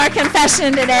Our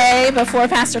confession today before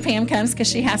Pastor Pam comes because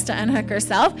she has to unhook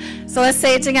herself. So let's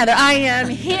say it together. I am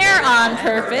here on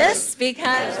purpose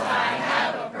because I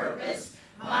have a purpose.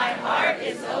 My heart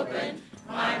is open.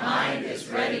 My mind is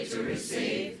ready to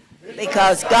receive.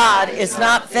 Because God is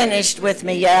not finished with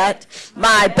me yet.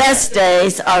 My best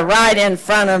days are right in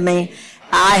front of me.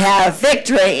 I have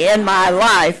victory in my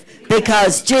life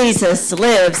because Jesus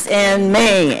lives in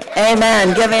me.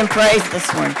 Amen. Give him praise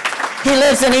this morning. He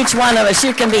lives in each one of us.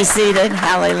 You can be seated.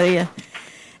 Hallelujah.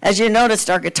 As you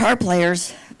noticed, our guitar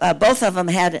players, both of them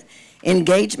had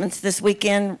engagements this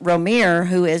weekend. Romir,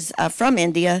 who is from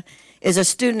India, is a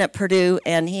student at Purdue,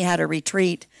 and he had a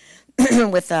retreat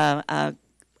with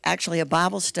actually a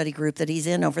Bible study group that he's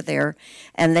in over there,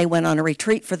 and they went on a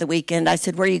retreat for the weekend. I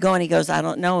said, where are you going? He goes, I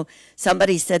don't know.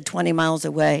 Somebody said 20 miles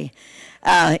away.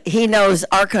 He knows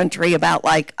our country about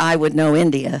like I would know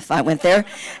India if I went there.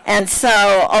 And so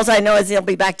all I know is he'll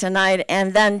be back tonight.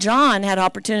 And then John had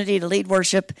opportunity to lead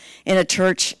worship in a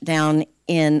church down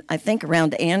in, I think,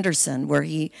 around Anderson, where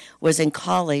he was in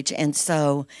college. And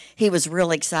so he was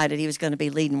really excited. He was going to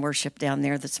be leading worship down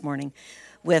there this morning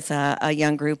with a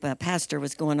young group. A pastor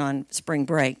was going on spring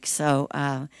break. So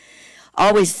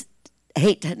always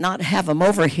hate to not have them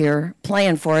over here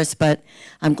playing for us, but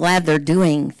I'm glad they're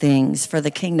doing things for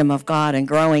the kingdom of God and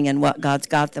growing in what God's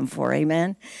got them for.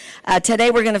 Amen.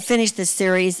 Today we're going to finish this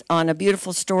series on a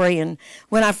beautiful story. And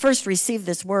when I first received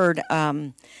this word,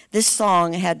 this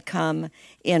song had come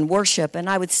in worship, and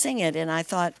I would sing it, and I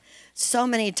thought so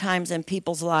many times in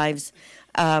people's lives,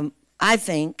 I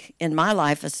think in my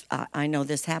life, I know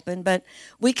this happened, but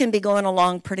we can be going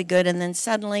along pretty good, and then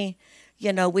suddenly,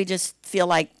 we just feel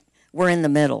like we're in the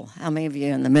middle. How many of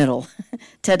you are in the middle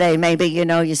today? Maybe,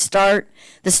 the start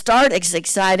is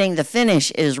exciting. The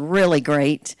finish is really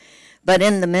great. But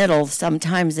in the middle,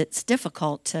 sometimes it's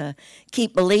difficult to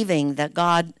keep believing that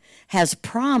God has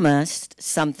promised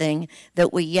something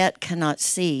that we yet cannot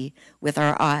see with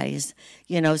our eyes.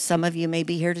 Some of you may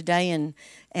be here today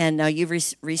and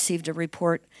you've received a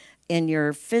report in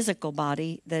your physical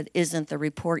body that isn't the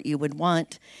report you would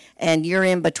want. And you're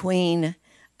in between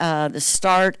the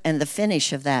start and the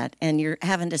finish of that, and you're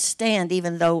having to stand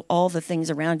even though all the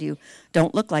things around you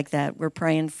don't look like that. We're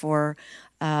praying for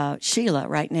Sheila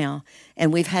right now,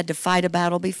 and we've had to fight a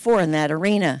battle before in that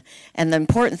arena. And the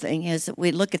important thing is that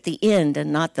we look at the end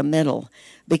and not the middle,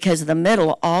 because the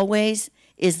middle always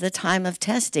is the time of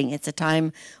testing. It's a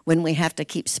time when we have to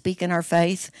keep speaking our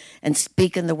faith and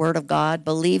speaking the word of God,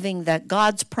 believing that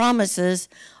God's promises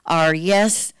are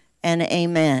yes and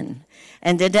amen.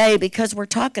 And today, because we're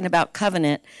talking about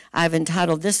covenant, I've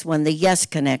entitled this one, The Yes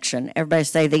Connection. Everybody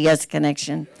say the Yes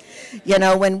Connection.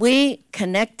 When we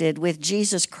connected with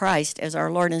Jesus Christ as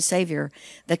our Lord and Savior,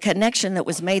 the connection that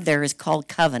was made there is called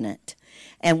covenant.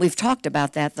 And we've talked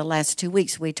about that the last 2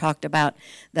 weeks. We talked about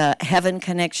the heaven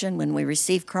connection when we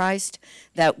receive Christ,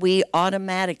 that we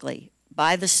automatically,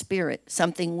 by the Spirit,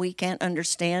 something we can't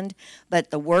understand,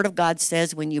 but the Word of God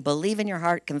says when you believe in your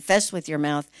heart, confess with your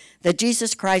mouth that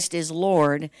Jesus Christ is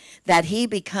Lord, that he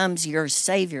becomes your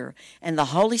Savior, and the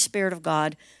Holy Spirit of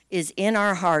God is in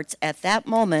our hearts at that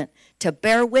moment to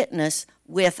bear witness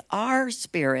with our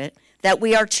spirit that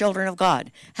we are children of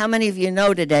God. How many of you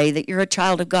know today that you're a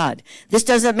child of God? This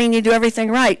doesn't mean you do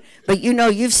everything right, but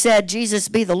you've said, Jesus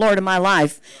be the Lord of my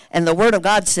life, and the Word of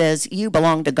God says you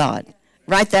belong to God.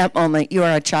 Right that moment, you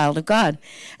are a child of God.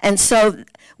 And so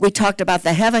we talked about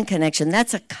the heaven connection.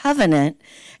 That's a covenant.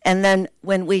 And then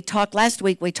when we talked last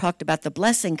week, we talked about the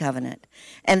blessing covenant.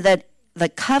 And that the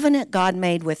covenant God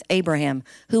made with Abraham,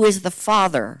 who is the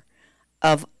father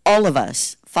of all of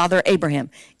us, Father Abraham,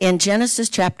 in Genesis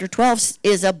chapter 12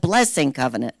 is a blessing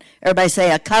covenant. Everybody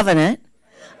say a covenant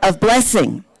of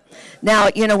blessing. Now,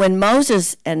 when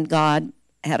Moses and God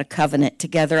had a covenant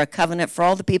together, a covenant for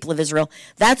all the people of Israel,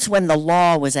 that's when the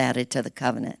law was added to the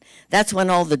covenant. That's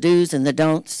when all the do's and the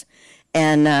don'ts,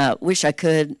 and wish I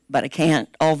could, but I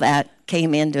can't, all that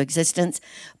came into existence.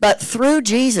 But through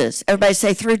Jesus, everybody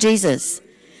say through Jesus,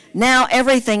 now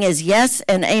everything is yes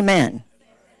and amen.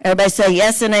 Everybody say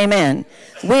yes and amen.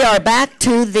 We are back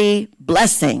to the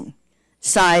blessing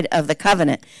side of the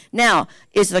covenant. Now,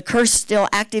 is the curse still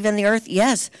active in the earth?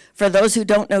 Yes. For those who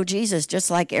don't know Jesus, just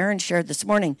like Aaron shared this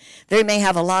morning, they may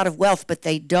have a lot of wealth, but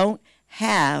they don't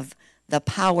have the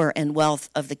power and wealth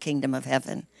of the kingdom of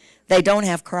heaven. They don't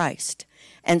have Christ.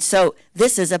 And so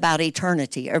this is about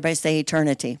eternity. Everybody say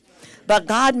eternity. But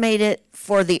God made it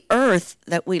for the earth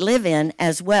that we live in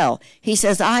as well. He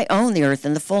says, I own the earth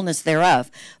and the fullness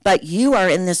thereof. But you are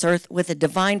in this earth with a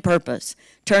divine purpose.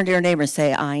 Turn to your neighbor and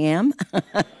say, I am.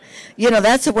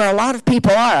 That's where a lot of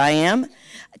people are. I am.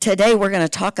 today we're going to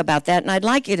talk about that, and I'd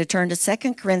like you to turn to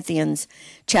 2 Corinthians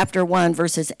chapter 1,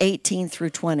 verses 18 through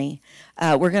 20.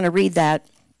 We're going to read that.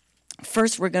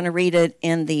 First, we're going to read it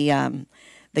in the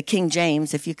King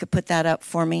James, if you could put that up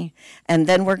for me. And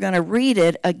then we're going to read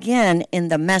it again in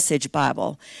the Message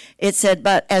Bible. It said,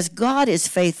 "But as God is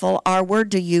faithful, our word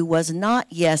to you was not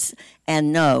yes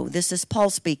and no." This is Paul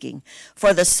speaking.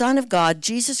 "For the Son of God,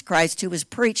 Jesus Christ, who was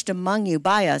preached among you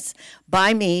by us,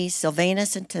 by me,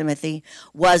 Silvanus and Timothy,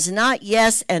 was not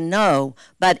yes and no,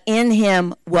 but in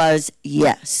him was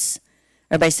yes."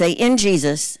 Everybody say, in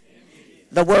Jesus,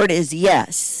 the word is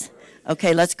yes.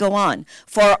 Okay, let's go on.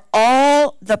 "For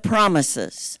all the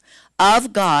promises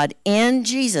of God in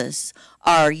Jesus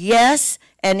are yes,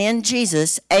 and in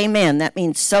Jesus, amen." That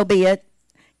means so be it,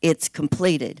 it's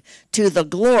completed, "to the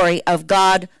glory of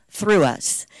God through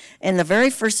us." And the very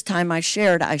first time I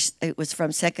shared, it was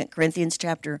from 2 Corinthians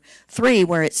chapter 3,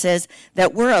 where it says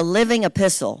that we're a living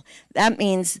epistle. That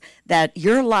means that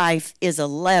your life is a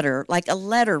letter, like a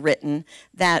letter written,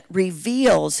 that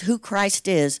reveals who Christ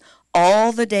is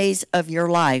all the days of your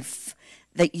life,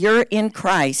 that you're in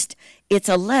Christ. It's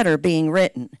a letter being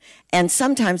written. And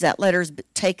sometimes that letter's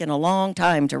taken a long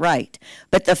time to write.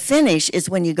 But the finish is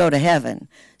when you go to heaven.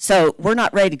 So we're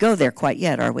not ready to go there quite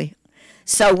yet, are we?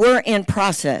 So we're in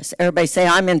process. Everybody say,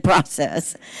 I'm in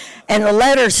process. And the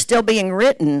letter's still being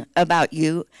written about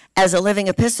you as a living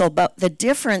epistle. But the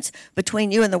difference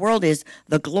between you and the world is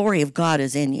the glory of God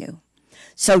is in you.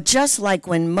 So just like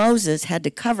when Moses had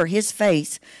to cover his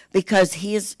face because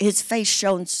his face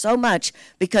shone so much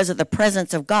because of the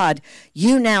presence of God,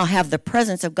 you now have the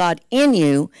presence of God in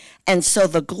you, and so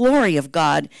the glory of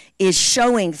God is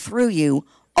showing through you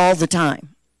all the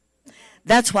time.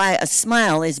 That's why a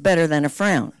smile is better than a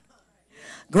frown.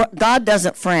 God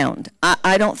doesn't frown.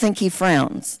 I don't think he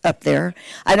frowns up there.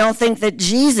 I don't think that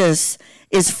Jesus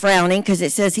is frowning, because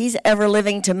it says he's ever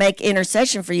living to make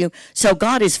intercession for you. So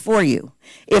God is for you.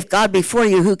 If God be for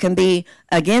you, who can be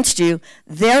against you?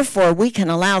 Therefore, we can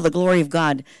allow the glory of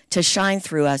God to shine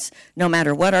through us no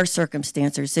matter what our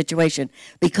circumstance or situation,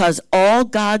 because all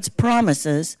God's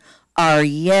promises are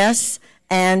yes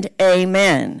and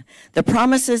amen. The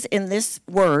promises in this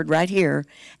word right here,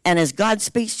 and as God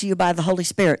speaks to you by the Holy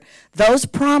Spirit, those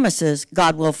promises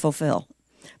God will fulfill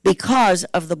because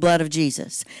of the blood of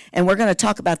Jesus. And we're going to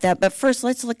talk about that. But first,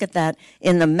 let's look at that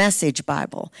in the Message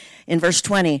Bible. In verse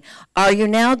 20, "Are you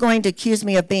now going to accuse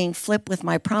me of being flip with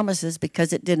my promises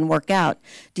because it didn't work out?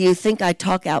 Do you think I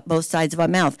talk out both sides of my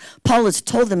mouth?" Paul has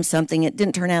told them something. It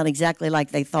didn't turn out exactly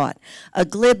like they thought. A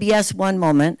glib yes one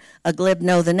moment, a glib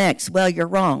no the next. Well, you're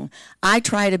wrong. I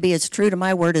try to be as true to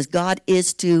my word as God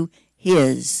is to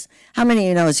his. How many of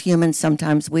you know as humans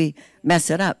sometimes we mess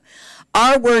it up?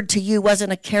 "Our word to you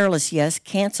wasn't a careless yes,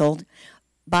 canceled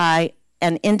by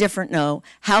an indifferent no.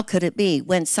 How could it be?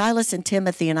 When Silas and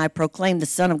Timothy and I proclaimed the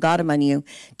Son of God among you,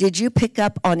 did you pick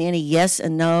up on any yes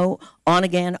and no, on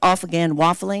again, off again,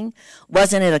 waffling?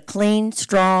 Wasn't it a clean,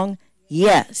 strong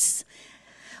yes?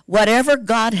 Whatever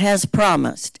God has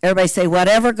promised," everybody say,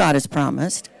 whatever God has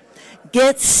promised,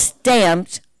 gets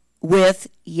stamped with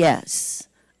yes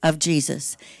of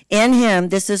Jesus. In him,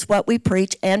 this is what we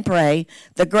preach and pray,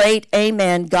 the great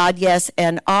amen, God yes,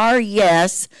 and our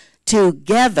yes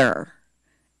together.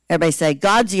 Everybody say,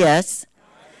 God's yes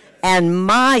and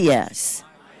my yes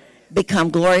become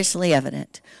gloriously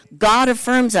evident. God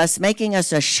affirms us, making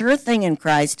us a sure thing in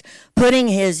Christ, putting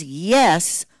his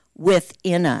yes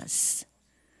within us.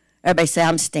 Everybody say,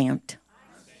 I'm stamped.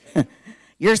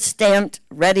 You're stamped,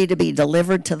 ready to be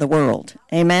delivered to the world.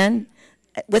 Amen?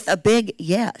 With a big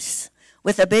yes.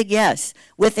 With a big yes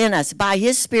within us. By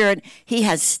his Spirit, he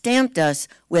has stamped us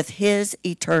with his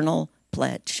eternal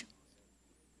pledge.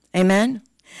 Amen?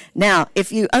 Now,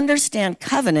 if you understand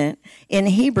covenant in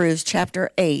Hebrews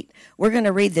chapter 8, we're going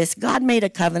to read this. God made a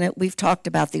covenant. We've talked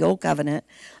about the old covenant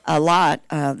a lot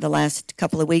the last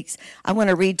couple of weeks. I want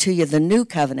to read to you the new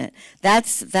covenant.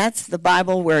 That's the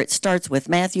Bible where it starts with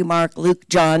Matthew, Mark, Luke,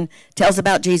 John, tells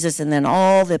about Jesus, and then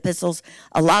all the epistles,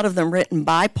 a lot of them written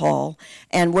by Paul.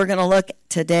 And we're going to look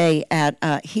today at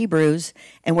Hebrews,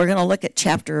 and we're going to look at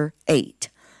chapter 8,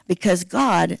 because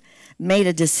God made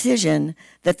a decision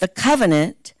that the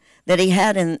covenant that he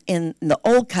had in the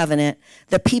old covenant,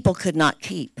 the people could not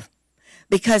keep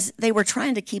because they were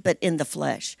trying to keep it in the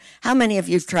flesh. How many of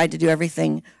you have tried to do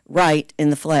everything right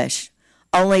in the flesh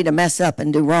only to mess up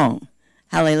and do wrong?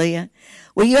 Hallelujah.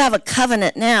 Well, you have a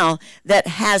covenant now that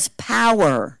has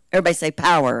power. Everybody say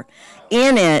power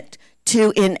in it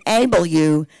to enable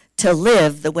you to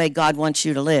live the way God wants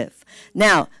you to live.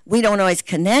 Now, we don't always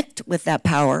connect with that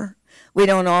power. We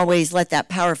don't always let that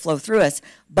power flow through us,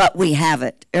 but we have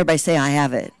it. Everybody say, I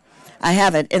have it. I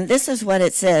have it. And this is what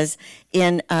it says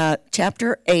in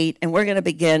chapter 8, and we're going to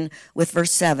begin with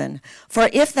verse 7. For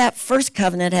if that first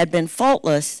covenant had been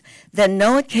faultless, then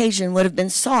no occasion would have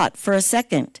been sought for a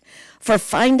second. For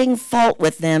finding fault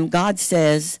with them, God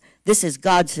says, this is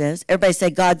God says. Everybody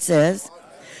say, God says.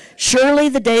 Surely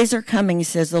the days are coming,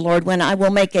 says the Lord, when I will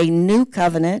make a new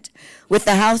covenant with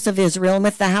the house of Israel and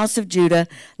with the house of Judah,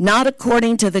 not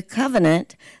according to the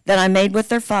covenant that I made with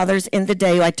their fathers in the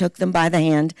day I took them by the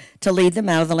hand to lead them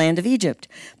out of the land of Egypt,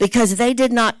 because they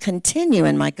did not continue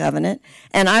in my covenant,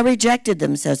 and I rejected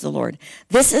them, says the Lord.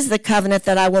 This is the covenant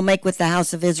that I will make with the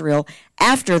house of Israel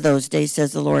after those days,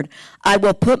 says the Lord. I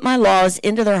will put my laws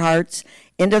into their hearts,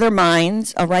 into their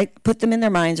minds, put them in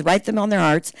their minds, write them on their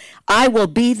hearts. I will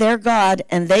be their God,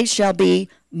 and they shall be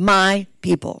my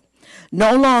people.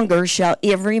 No longer shall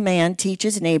every man teach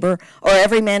his neighbor, or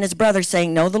every man his brother,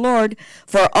 saying, Know the Lord,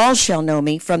 for all shall know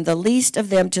me, from the least of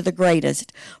them to the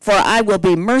greatest. For I will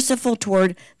be merciful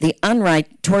toward their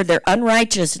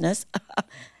unrighteousness.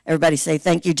 Everybody say,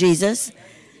 thank you, Jesus.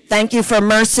 Thank you for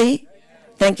mercy.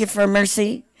 Thank you for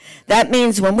mercy. That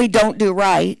means when we don't do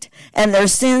right, and their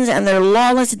sins and their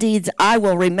lawless deeds I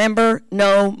will remember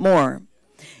no more.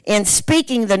 In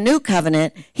speaking the new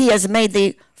covenant, he has made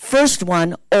the first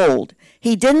one old.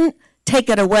 He didn't take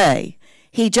it away.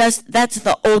 That's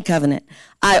the old covenant.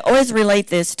 I always relate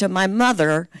this to my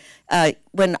mother.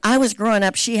 When I was growing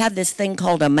up, she had this thing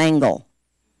called a mangle,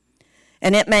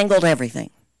 and it mangled everything.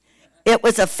 It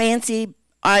was a fancy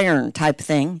iron type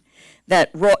thing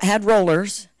that had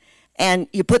rollers, and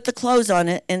you put the clothes on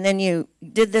it, and then you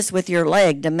did this with your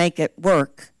leg to make it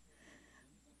work.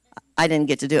 I didn't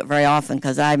get to do it very often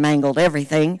because I mangled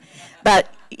everything.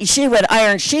 But she would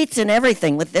iron sheets and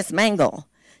everything with this mangle.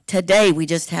 Today, we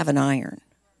just have an iron.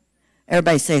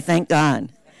 Everybody say, thank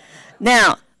God.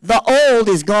 Now, the old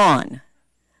is gone.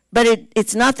 But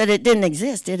it's not that it didn't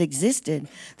exist. It existed.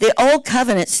 The old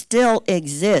covenant still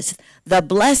exists. The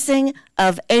blessing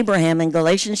of Abraham in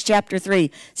Galatians chapter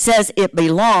 3 says it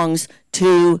belongs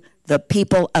to the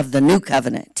people of the new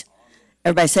covenant.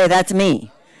 Everybody say, that's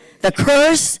me. The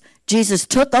curse Jesus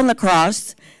took on the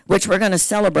cross, which we're going to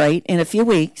celebrate in a few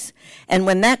weeks. And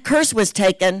when that curse was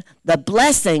taken, the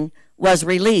blessing was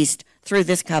released through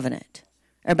this covenant.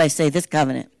 Everybody say, this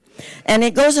covenant. And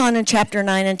it goes on in chapter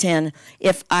 9 and 10.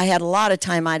 If I had a lot of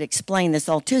time, I'd explain this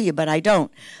all to you, but I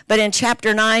don't. But in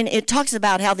chapter 9, it talks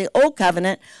about how the old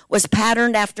covenant was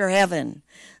patterned after heaven.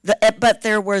 But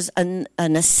there was a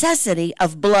necessity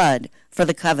of blood for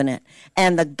the covenant.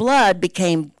 And the blood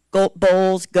became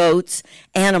bulls, goats,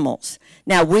 animals.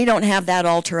 Now, we don't have that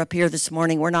altar up here this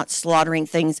morning. We're not slaughtering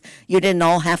things. You didn't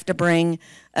all have to bring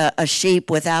a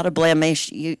sheep without a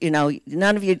blemish. You know,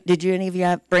 none of you, did you, any of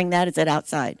you bring that? Is it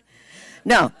outside?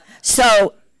 No.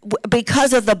 So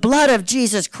because of the blood of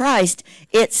Jesus Christ,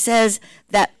 it says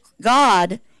that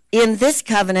God in this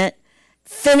covenant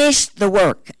finished the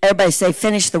work. Everybody say,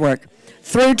 finish the work.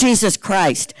 Through Jesus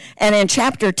Christ. And in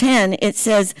chapter 10, it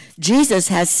says Jesus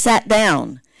has sat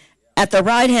down at the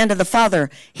right hand of the Father.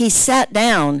 He sat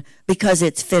down because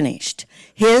it's finished.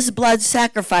 His blood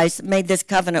sacrifice made this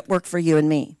covenant work for you and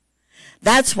me.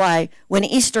 That's why when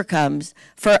Easter comes,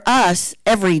 for us,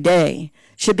 every day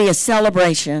should be a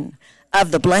celebration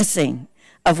of the blessing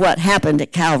of what happened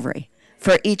at Calvary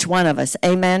for each one of us.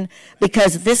 Amen?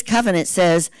 Because this covenant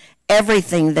says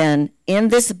everything then in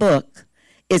this book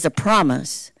is a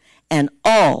promise, and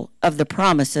all of the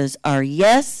promises are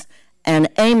yes and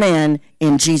amen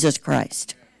in Jesus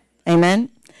Christ. Amen?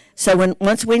 So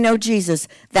once we know Jesus,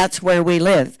 that's where we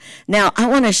live. Now, I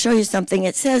want to show you something.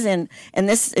 It says and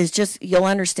this is just, you'll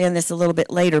understand this a little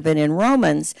bit later, but in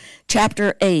Romans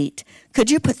chapter 8, could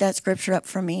you put that scripture up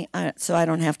for me so I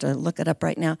don't have to look it up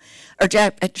right now? Or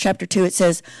chapter 2, it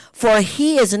says, For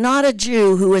he is not a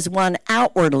Jew who is one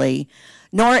outwardly,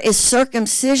 nor is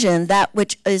circumcision that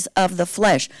which is of the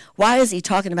flesh. Why is he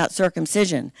talking about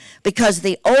circumcision? Because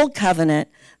the old covenant,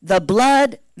 the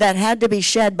blood that had to be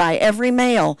shed by every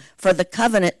male for the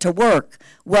covenant to work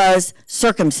was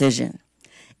circumcision.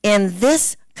 In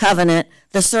this covenant,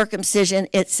 the circumcision,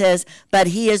 it says, but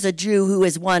he is a Jew who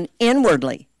is one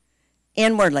inwardly.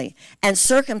 Inwardly. And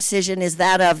circumcision is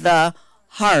that of the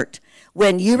heart.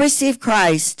 When you receive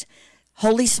Christ,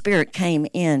 Holy Spirit came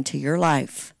into your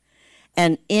life.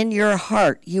 And in your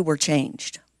heart, you were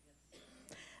changed.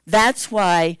 That's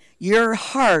why your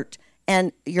heart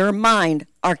and your mind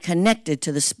are connected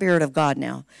to the Spirit of God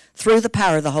now through the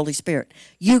power of the Holy Spirit.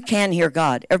 You can hear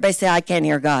God. Everybody say, I can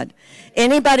hear God.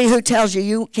 Anybody who tells you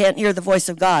you can't hear the voice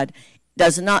of God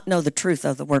does not know the truth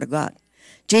of the Word of God.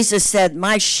 Jesus said,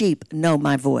 my sheep know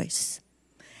my voice.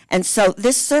 And so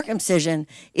this circumcision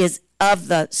is of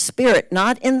the Spirit,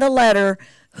 not in the letter,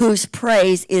 whose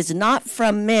praise is not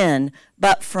from men,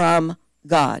 but from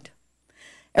God.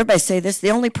 Everybody say this,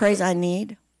 the only praise I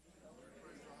need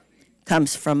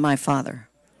comes from my Father.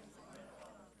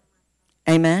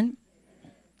 Amen?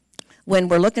 When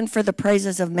we're looking for the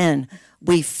praises of men,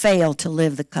 we fail to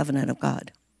live the covenant of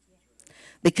God.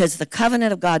 Because the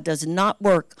covenant of God does not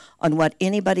work on what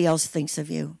anybody else thinks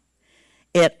of you.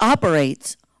 It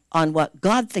operates on what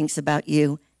God thinks about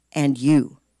you and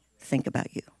you think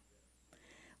about you.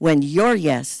 When your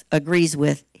yes agrees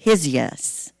with his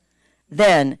yes,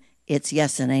 then it's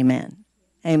yes and amen.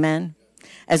 Amen?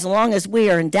 As long as we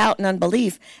are in doubt and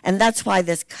unbelief, and that's why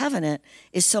this covenant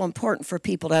is so important for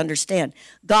people to understand.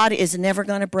 God is never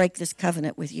going to break this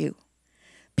covenant with you.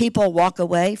 People walk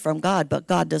away from God, but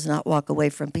God does not walk away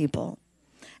from people.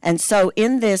 And so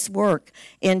in this work,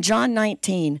 in John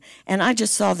 19, and I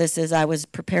just saw this as I was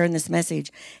preparing this message,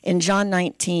 in John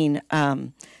 19,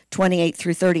 28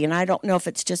 through 30, and I don't know if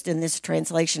it's just in this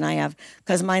translation I have,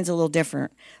 because mine's a little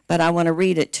different, but I want to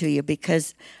read it to you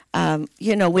because,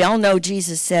 we all know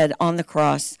Jesus said on the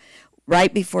cross,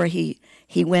 right before he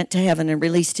went to heaven and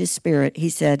released his Spirit, he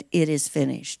said, it is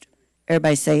finished.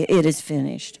 Everybody say, it is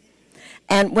finished.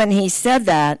 And when he said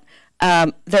that,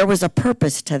 there was a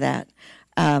purpose to that.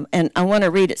 And I want to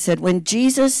read it. It said, when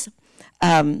Jesus,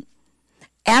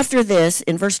 after this,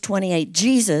 in verse 28,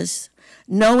 Jesus,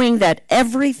 knowing that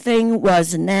everything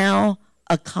was now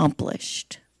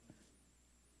accomplished.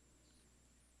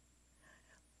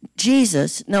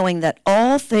 Jesus, knowing that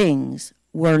all things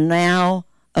were now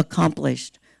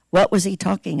accomplished. What was he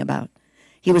talking about?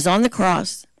 He was on the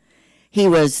cross. He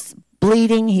was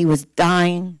bleeding. He was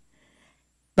dying.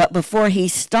 But before he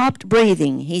stopped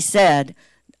breathing, he said,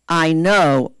 I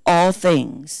know all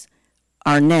things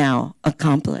are now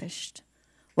accomplished.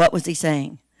 What was he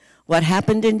saying? What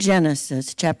happened in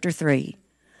Genesis chapter 3,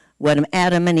 when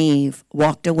Adam and Eve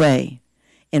walked away,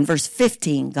 in verse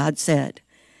 15, God said,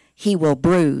 he will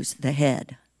bruise the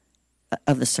head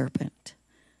of the serpent.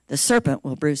 The serpent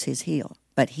will bruise his heel,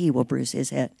 but he will bruise his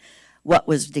head. What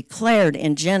was declared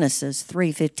in Genesis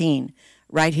 3:15,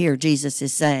 right here, Jesus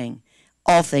is saying,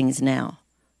 all things now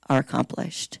are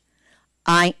accomplished.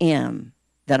 I am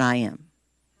that I am.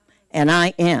 And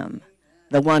I am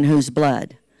the one whose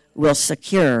blood will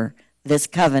secure this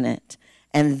covenant.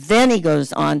 And then he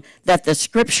goes on, that the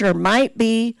scripture might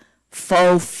be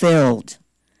fulfilled.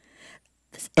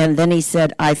 And then he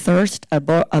said, I thirst. A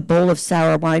bowl of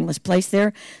sour wine was placed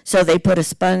there. So they put a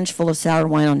sponge full of sour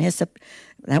wine on hyssop.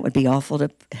 That would be awful to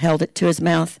held it to his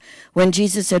mouth. When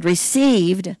Jesus had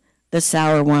received the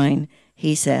sour wine,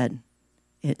 he said,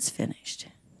 it's finished.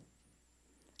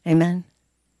 Amen.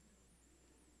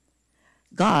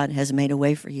 God has made a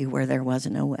way for you where there was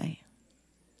no way.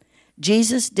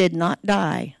 Jesus did not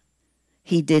die.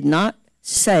 He did not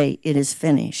say it is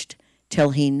finished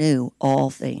till he knew all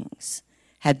things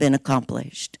had been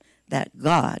accomplished that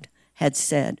God had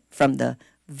said from the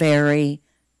very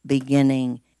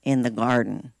beginning in the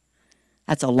garden.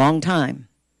 That's a long time,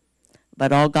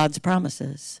 but all God's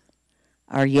promises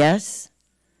are yes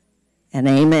and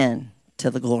amen to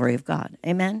the glory of God.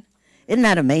 Amen? Isn't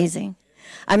that amazing?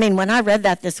 I mean, when I read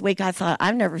that this week, I thought,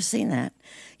 I've never seen that.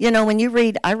 When you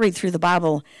read, I read through the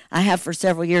Bible, I have for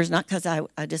several years, not because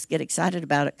I just get excited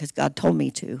about it, because God told me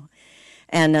to.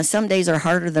 And some days are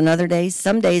harder than other days.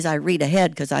 Some days I read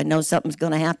ahead because I know something's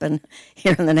going to happen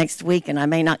here in the next week and I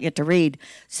may not get to read.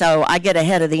 So I get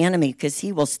ahead of the enemy because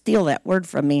he will steal that word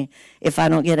from me if I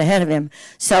don't get ahead of him.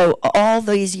 So all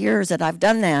these years that I've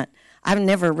done that, I've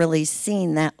never really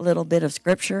seen that little bit of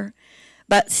scripture.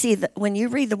 But see, when you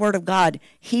read the Word of God,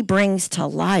 he brings to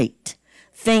light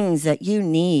things that you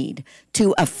need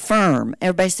to affirm.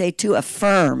 Everybody say, to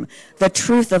affirm the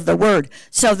truth of the Word,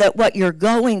 so that what you're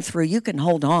going through, you can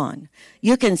hold on.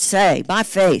 You can say, by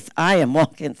faith, I am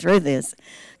walking through this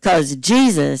because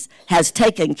Jesus has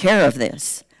taken care of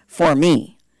this for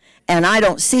me. And I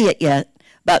don't see it yet,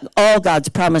 but all God's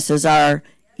promises are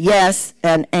yes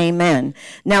and amen.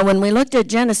 Now, when we looked at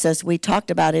Genesis, we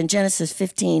talked about in Genesis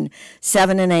 15,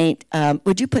 7 and 8.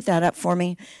 Would you put that up for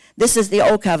me? This is the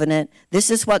old covenant. This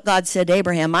is what God said to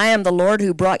Abraham. I am the Lord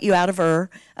who brought you out of Ur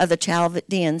of the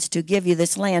Chaldeans to give you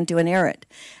this land to inherit.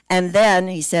 And then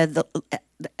he said to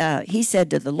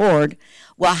the Lord,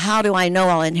 well, how do I know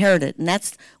I'll inherit it? And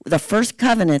that's the first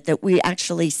covenant that we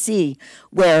actually see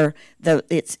where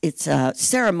it's a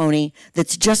ceremony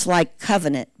that's just like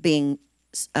covenant being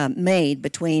made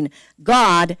between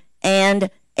God and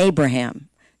Abraham.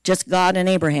 Just God and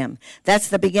Abraham. That's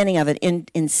the beginning of it.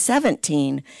 In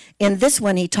 17, in this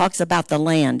one, he talks about the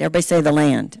land. Everybody say the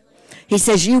land. He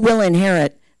says, you will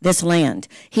inherit this land.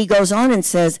 He goes on and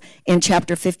says in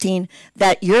chapter 15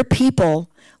 that your people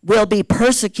will be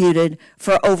persecuted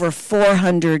for over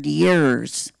 400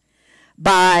 years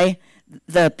by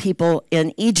the people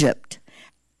in Egypt.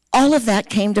 All of that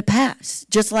came to pass,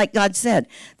 just like God said.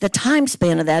 The time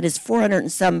span of that is 400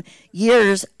 and some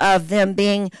years of them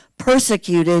being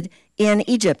persecuted in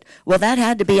Egypt. Well, that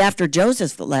had to be after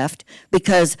Joseph left,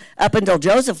 because up until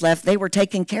Joseph left, they were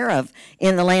taken care of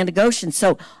in the land of Goshen.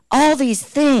 So all these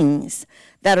things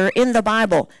that are in the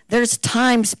Bible, there's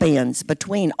time spans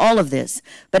between all of this.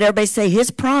 But everybody say his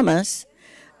promise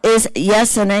is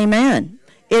yes and amen.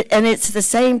 And it's the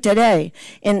same today.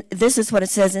 And this is what it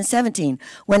says in 17.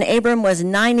 When Abram was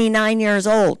 99 years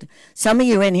old. Some of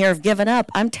you in here have given up.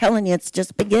 I'm telling you, it's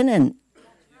just beginning.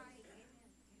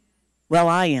 Well,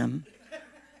 I am.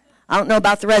 I don't know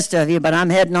about the rest of you, but I'm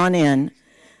heading on in.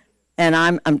 And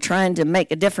I'm trying to make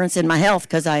a difference in my health,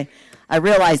 because I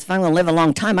realize if I'm going to live a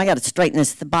long time, I got to straighten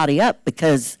this body up,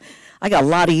 because I got a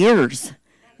lot of years.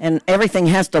 And everything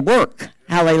has to work.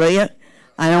 Hallelujah.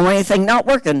 I don't want anything not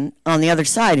working on the other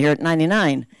side here at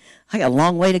 99. I got a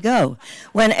long way to go.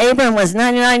 When Abram was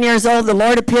 99 years old, the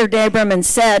Lord appeared to Abram and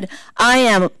said, I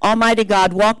am Almighty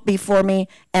God, walk before me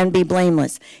and be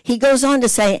blameless. He goes on to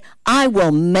say, I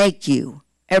will make you.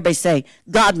 Everybody say,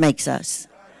 God makes us.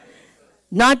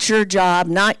 Not your job,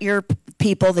 not your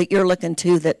people that you're looking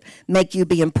to that make you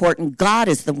be important. God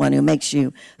is the one who makes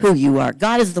you who you are.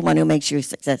 God is the one who makes you a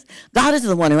success. God is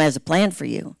the one who has a plan for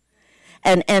you.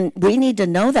 And we need to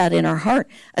know that in our heart.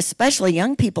 Especially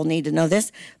young people need to know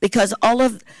this, because all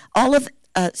of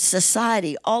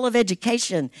society, all of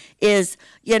education is,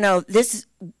 this.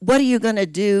 What are you going to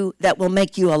do that will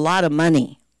make you a lot of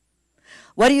money?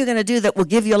 What are you going to do that will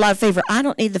give you a lot of favor? I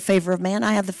don't need the favor of man.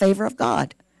 I have the favor of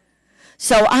God.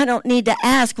 So I don't need to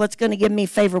ask what's going to give me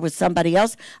favor with somebody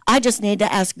else. I just need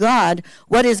to ask God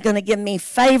what is going to give me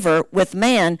favor with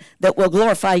man that will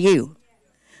glorify you.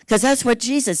 Because that's what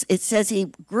Jesus, it says he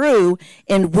grew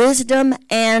in wisdom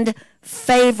and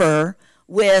favor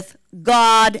with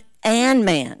God and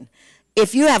man.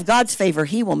 If you have God's favor,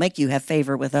 he will make you have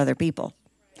favor with other people.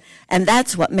 And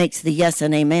that's what makes the yes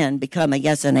and amen become a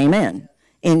yes and amen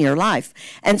in your life.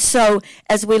 And so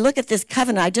as we look at this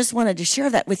covenant, I just wanted to share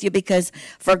that with you, because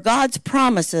for God's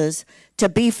promises to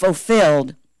be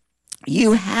fulfilled,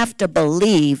 you have to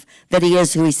believe that he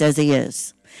is who he says he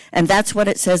is. And that's what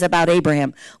it says about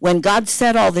Abraham. When God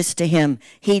said all this to him,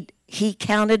 he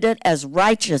counted it as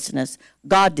righteousness,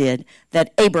 God did,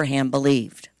 that Abraham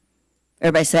believed.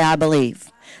 Everybody say, I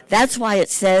believe. That's why it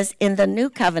says in the new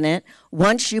covenant,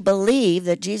 once you believe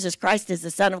that Jesus Christ is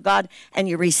the Son of God and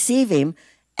you receive him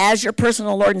as your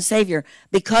personal Lord and Savior,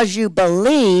 because you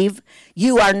believe,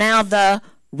 you are now the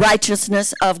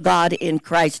righteousness of God in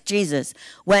Christ Jesus.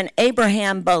 When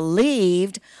Abraham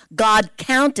believed, God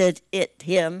counted it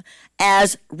him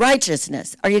as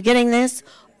righteousness. Are you getting this?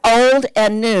 Old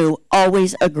and new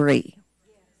always agree.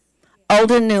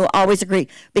 Old and new always agree,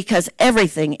 because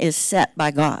everything is set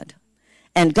by God.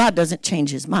 And God doesn't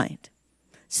change his mind,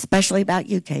 especially about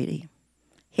you, Katie.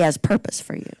 He has purpose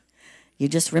for you. You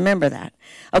just remember that.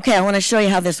 Okay, I want to show you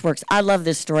how this works. I love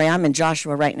this story. I'm in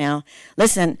Joshua right now.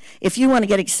 Listen, if you want to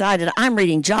get excited, I'm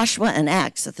reading Joshua and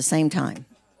Acts at the same time.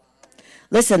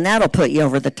 Listen, that'll put you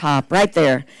over the top right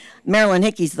there. Marilyn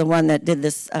Hickey's the one that did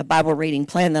this Bible reading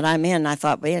plan that I'm in. I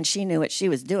thought, man, she knew what she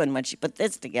was doing when she put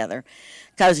this together.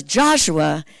 Because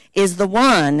Joshua is the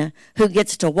one who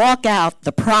gets to walk out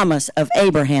the promise of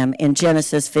Abraham in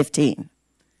Genesis 15.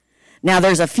 Now,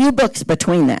 there's a few books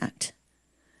between that.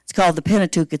 It's called the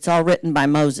Pentateuch. It's all written by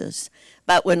Moses.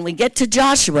 But when we get to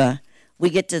Joshua, we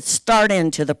get to start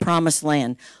into the promised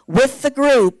land with the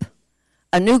group,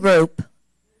 a new group,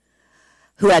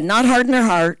 who had not hardened their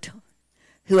heart,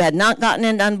 who had not gotten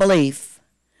into unbelief,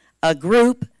 a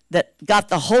group that got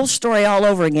the whole story all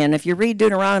over again. If you read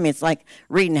Deuteronomy, it's like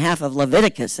reading half of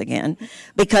Leviticus again,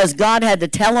 because God had to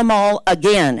tell them all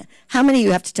again. How many of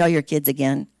you have to tell your kids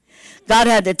again? God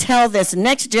had to tell this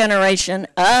next generation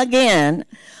again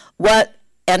what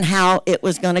and how it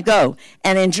was going to go.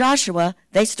 And in Joshua,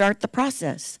 they start the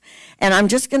process. And I'm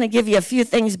just going to give you a few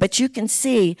things, but you can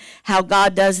see how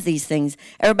God does these things.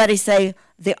 Everybody say,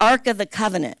 the Ark of the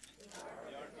Covenant.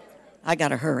 I got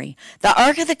to hurry. The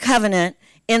Ark of the Covenant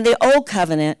in the Old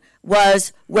Covenant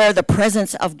was where the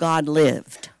presence of God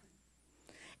lived.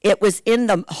 It was in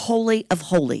the Holy of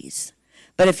Holies.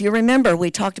 But if you remember, we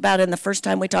talked about in the first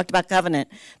time we talked about covenant,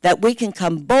 that we can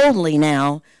come boldly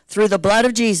now through the blood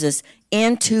of Jesus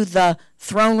into the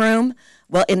throne room.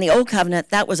 Well, in the old covenant,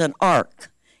 that was an ark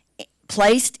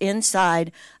placed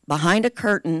inside behind a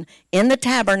curtain in the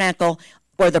tabernacle,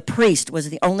 where the priest was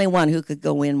the only one who could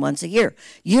go in once a year.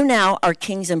 You now are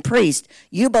kings and priests.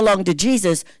 You belong to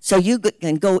Jesus, so you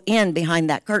can go in behind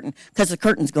that curtain because the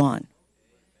curtain's gone.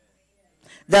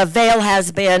 The veil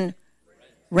has been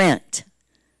rent.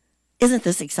 Isn't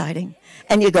this exciting?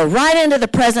 And you go right into the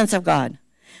presence of God.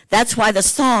 That's why the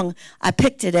song I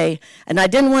picked today, and I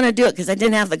didn't want to do it because I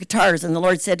didn't have the guitars, and the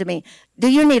Lord said to me,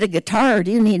 do you need a guitar or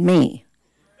do you need me?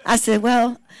 I said,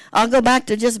 well, I'll go back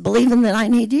to just believing that I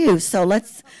need you, so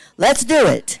let's do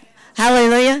it.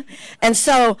 Hallelujah. And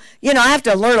so, I have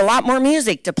to learn a lot more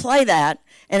music to play that,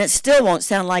 and it still won't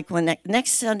sound like when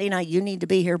next Sunday night you need to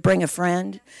be here, bring a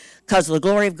friend, because the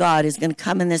glory of God is going to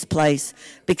come in this place,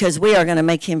 because we are going to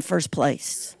make him first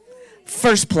place.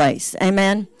 First place.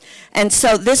 Amen. And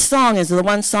so this song is the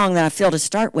one song that I feel to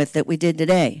start with that we did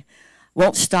today.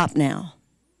 Won't stop now.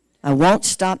 I won't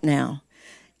stop now.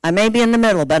 I may be in the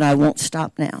middle, but I won't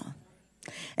stop now.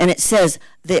 And it says,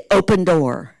 the open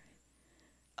door.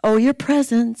 Oh, your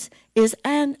presence is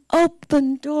an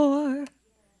open door.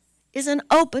 Is an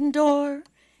open door.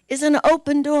 Is an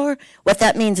open door. What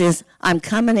that means is I'm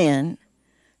coming in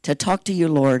to talk to you,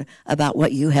 Lord, about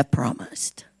what you have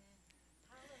promised.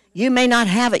 You may not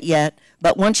have it yet,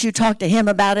 but once you talk to him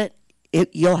about it,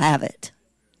 you'll have it.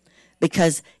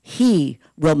 Because he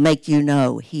will make you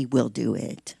know he will do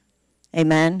it.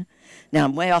 Amen? Now,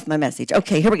 I'm way off my message.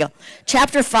 Okay, here we go.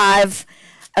 Chapter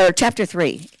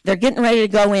 3. They're getting ready to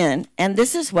go in, and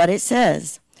this is what it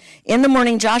says. In the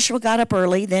morning, Joshua got up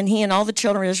early. Then he and all the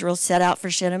children of Israel set out for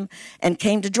Shittim and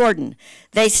came to Jordan.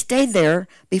 They stayed there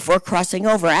before crossing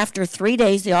over. After 3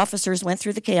 days, the officers went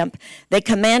through the camp. They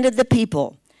commanded the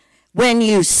people, when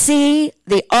you see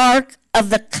the ark of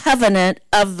the covenant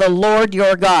of the Lord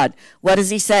your God. What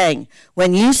is he saying?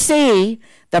 When you see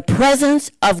the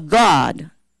presence of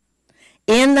God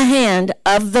in the hand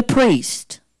of the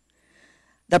priest,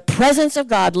 the presence of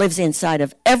God lives inside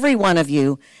of every one of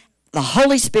you. The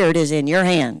Holy Spirit is in your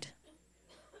hand.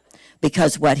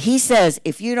 Because what he says,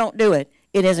 if you don't do it,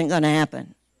 it isn't going to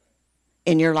happen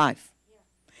in your life.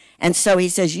 And so he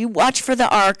says, you watch for the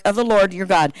ark of the Lord your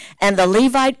God, and the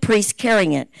Levite priest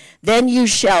carrying it. Then you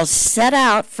shall set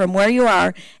out from where you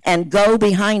are and go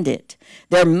behind it.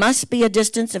 There must be a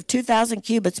distance of 2,000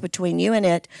 cubits between you and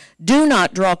it. Do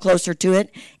not draw closer to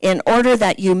it, in order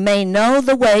that you may know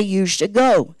the way you should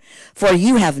go. For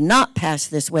you have not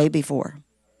passed this way before.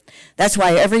 That's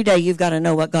why every day you've got to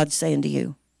know what God's saying to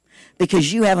you.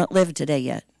 Because you haven't lived today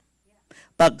yet.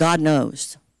 But God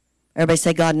knows. Everybody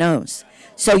say God knows.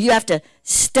 So you have to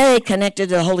stay connected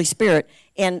to the Holy Spirit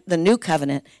in the new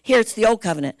covenant. Here it's the old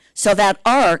covenant. So that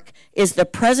ark is the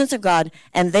presence of God,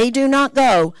 and they do not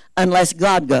go unless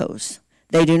God goes.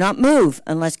 They do not move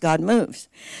unless God moves.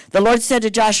 The Lord said to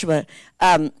Joshua,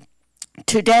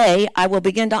 today I will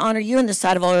begin to honor you in the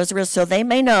sight of all Israel, so they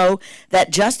may know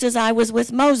that just as I was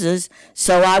with Moses,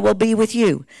 so I will be with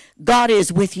you. God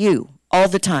is with you all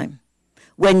the time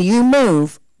when you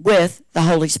move with the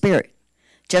Holy Spirit.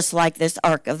 Just like this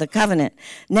Ark of the Covenant.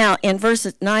 Now, in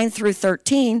verses 9 through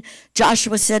 13,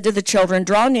 Joshua said to the children,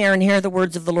 draw near and hear the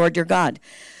words of the Lord your God.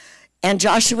 And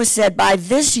Joshua said, by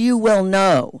this you will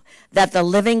know that the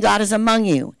living God is among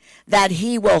you, that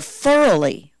he will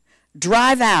thoroughly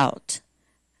drive out.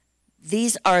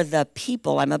 These are the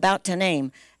people I'm about to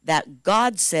name that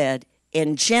God said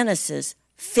in Genesis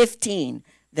 15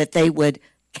 that they would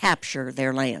capture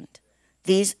their land.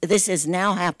 This is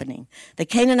now happening. The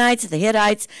Canaanites, the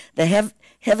Hittites, the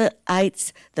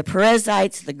Hivites, the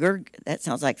Perizzites, that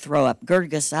sounds like throw up,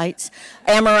 Girgasites,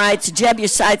 Amorites,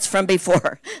 Jebusites from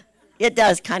before. It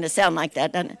does kind of sound like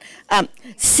that, doesn't it?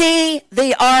 See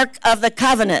the ark of the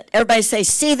covenant. Everybody say,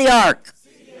 see the ark.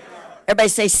 See the ark. Everybody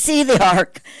say, see the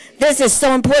ark. This is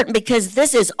so important because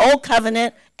this is old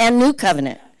covenant and new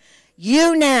covenant.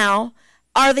 You now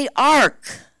are the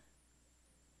ark.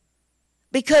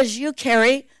 Because you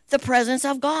carry the presence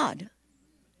of God.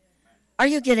 Are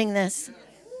you getting this?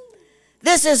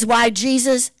 This is why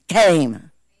Jesus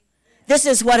came. This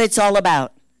is what it's all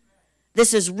about.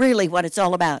 This is really what it's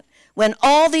all about. When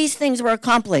all these things were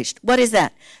accomplished, what is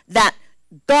that? That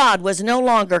God was no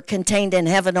longer contained in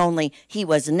heaven only. He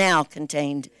was now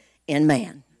contained in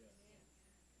man.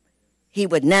 He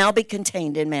would now be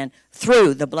contained in man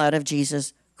through the blood of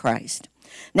Jesus Christ.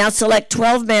 Now select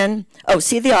 12 men.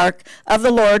 See the ark of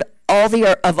the Lord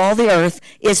of all the earth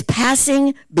is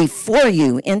passing before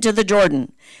you into the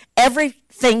Jordan.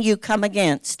 Everything you come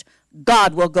against,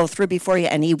 God will go through before you,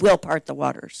 and he will part the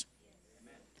waters.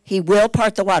 He will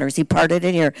part the waters. He parted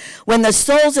it here. When the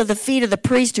soles of the feet of the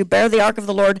priest who bear the ark of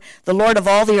the Lord of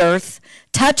all the earth,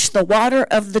 touch the water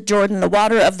of the Jordan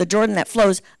that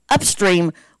flows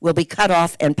upstream will be cut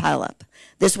off and pile up.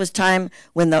 This was time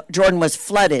when the Jordan was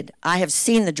flooded. I have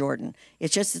seen the Jordan.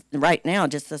 It's just right now,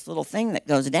 just this little thing that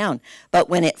goes down. But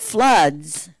when it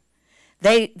floods,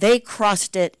 they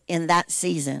crossed it in that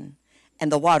season,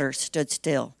 and the water stood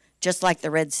still, just like the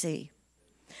Red Sea.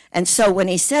 And so when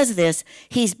he says this,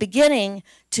 he's beginning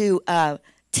to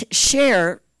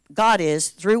share, God is,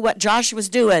 through what Joshua's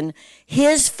doing,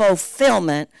 his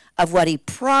fulfillment of what he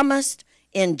promised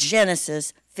in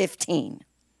Genesis 15.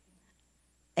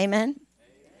 Amen?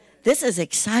 This is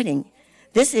exciting.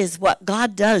 This is what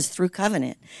God does through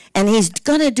covenant. And he's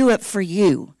going to do it for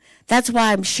you. That's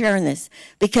why I'm sharing this.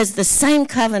 Because the same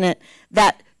covenant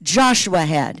that Joshua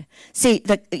had. See,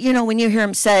 when you hear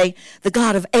him say, the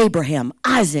God of Abraham,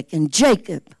 Isaac, and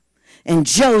Jacob, and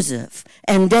Joseph,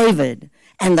 and David,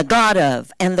 and the God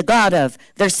of,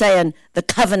 they're saying the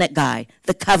covenant guy,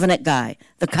 the covenant guy,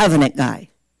 the covenant guy.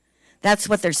 That's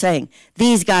what they're saying.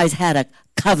 These guys had a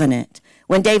covenant.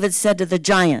 When David said to the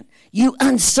giant, you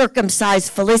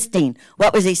uncircumcised Philistine,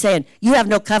 what was he saying? You have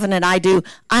no covenant, I do.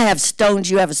 I have stones,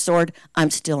 you have a sword.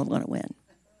 I'm still going to win.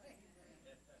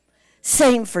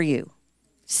 Same for you.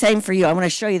 Same for you. I want to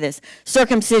show you this.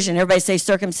 Circumcision. Everybody say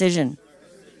circumcision.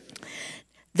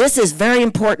 This is very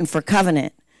important for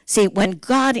covenant. See, when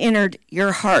God entered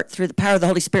your heart through the power of the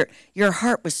Holy Spirit, your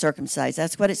heart was circumcised.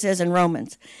 That's what it says in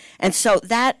Romans. And so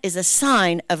that is a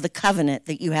sign of the covenant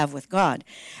that you have with God.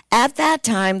 At that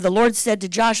time, the Lord said to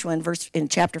Joshua in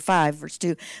chapter 5, verse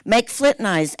 2, make flint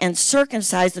knives and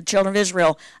circumcise the children of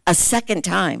Israel a second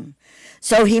time.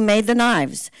 So he made the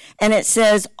knives. And it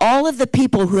says all of the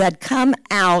people who had come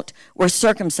out were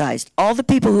circumcised. All the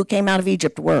people who came out of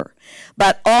Egypt were.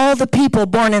 But all the people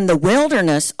born in the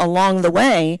wilderness along the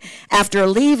way after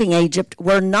leaving Egypt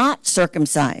were not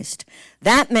circumcised.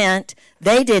 That meant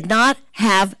they did not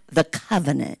have the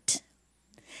covenant.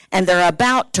 And they're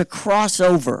about to cross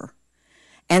over.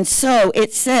 And so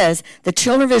it says the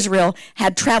children of Israel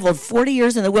had traveled 40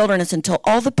 years in the wilderness until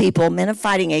all the people, men of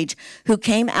fighting age, who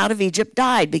came out of Egypt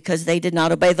died because they did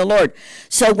not obey the Lord.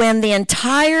 So when the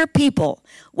entire people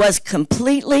was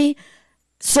completely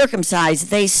circumcised,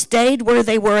 they stayed where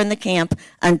they were in the camp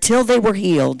until they were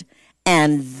healed,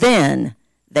 and then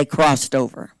they crossed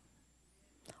over.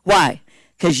 Why?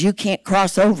 Because you can't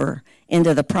cross over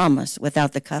into the promise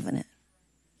without the covenant.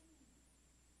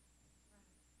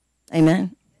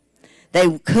 Amen?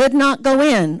 They could not go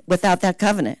in without that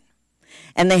covenant.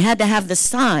 And they had to have the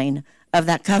sign of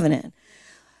that covenant.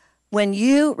 When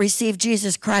you receive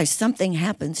Jesus Christ, something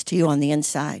happens to you on the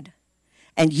inside.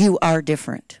 And you are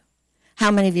different.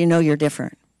 How many of you know you're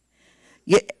different?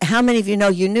 How many of you know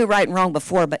you knew right and wrong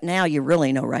before, but now you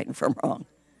really know right and from wrong?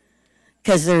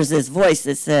 Because there's this voice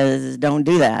that says, don't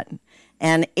do that.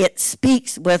 And it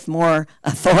speaks with more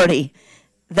authority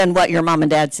than what your mom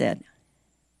and dad said.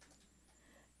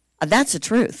 That's the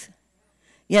truth.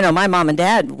 You know, my mom and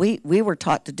dad, we were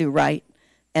taught to do right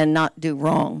and not do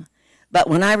wrong. But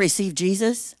when I received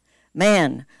Jesus,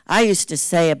 man, I used to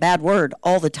say a bad word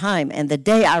all the time. And the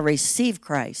day I received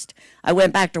Christ, I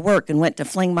went back to work and went to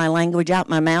fling my language out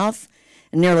my mouth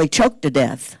and nearly choked to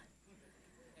death.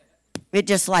 It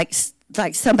just like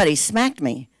somebody smacked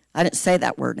me. I didn't say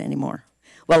that word anymore.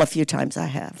 Well, a few times I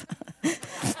have.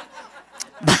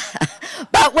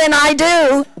 But when I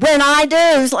do,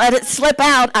 let it slip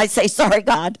out, I say, sorry,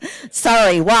 God.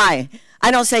 Sorry. Why? I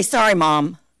don't say, sorry,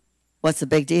 Mom. What's the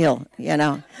big deal, you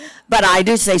know? But I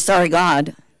do say, sorry,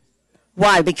 God.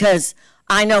 Why? Because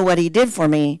I know what he did for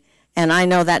me, and I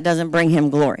know that doesn't bring him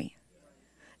glory.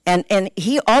 And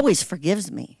he always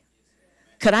forgives me.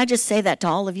 Could I just say that to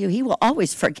all of you? He will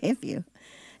always forgive you.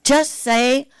 Just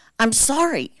say, I'm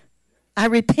sorry. I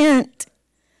repent.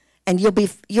 And you'll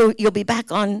be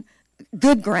back on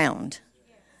good ground.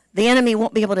 The enemy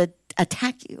won't be able to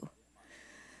attack you.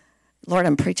 Lord,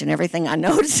 I'm preaching everything I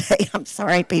know to say. I'm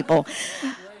sorry, people.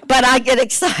 But I get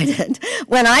excited.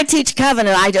 When I teach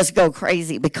covenant, I just go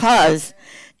crazy because,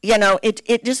 you know,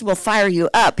 it just will fire you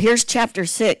up. Here's chapter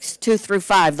 6, 2 through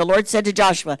 5. The Lord said to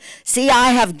Joshua, see,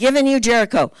 I have given you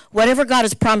Jericho. Whatever God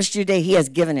has promised you today, he has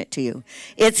given it to you.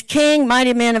 Its king,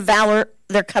 mighty men of valor,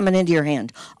 they're coming into your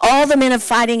hand. All the men of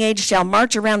fighting age shall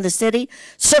march around the city,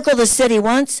 circle the city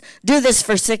once, do this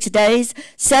for 6 days.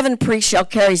 7 priests shall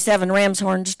carry 7 ram's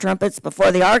horns, trumpets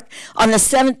before the ark. On the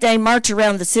 7th day, march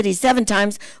around the city 7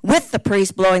 times with the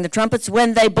priests blowing the trumpets.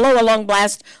 When they blow a long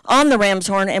blast on the ram's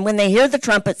horn, and when they hear the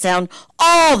trumpet sound,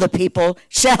 all the people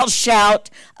shall shout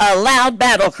a loud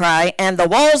battle cry, and the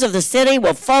walls of the city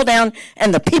will fall down,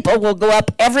 and the people will go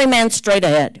up, every man straight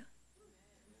ahead.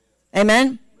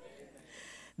 Amen?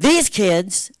 These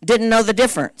kids didn't know the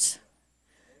difference.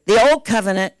 The old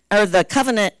covenant, or the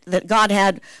covenant that God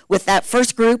had with that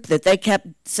first group, that they kept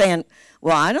saying,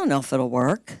 well, I don't know if it'll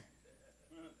work.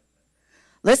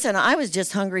 Listen, I was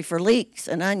just hungry for leeks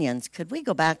and onions. Could we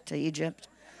go back to Egypt?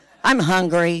 I'm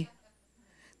hungry.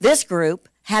 This group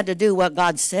had to do what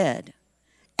God said,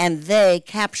 and they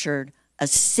captured a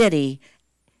city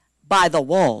by the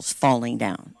walls falling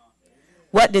down.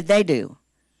 What did they do?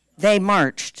 They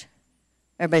marched.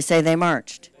 Everybody say they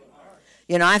marched.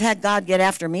 You know, I've had God get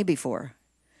after me before.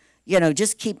 You know,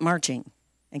 just keep marching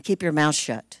and keep your mouth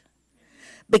shut.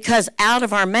 Because out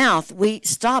of our mouth, we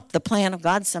stop the plan of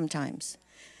God sometimes.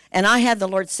 And I had the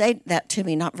Lord say that to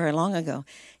me not very long ago.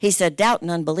 He said, doubt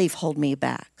and unbelief hold me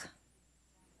back.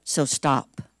 So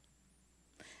stop.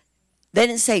 They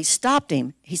didn't say stopped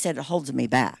him. He said it holds me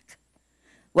back.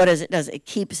 What does it do? It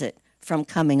keeps it from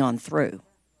coming on through.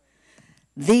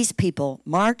 These people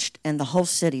marched and the whole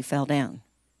city fell down.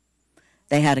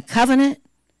 They had a covenant.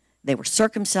 They were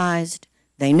circumcised.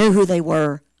 They knew who they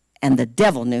were, and the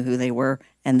devil knew who they were,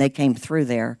 and they came through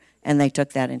there, and they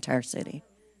took that entire city.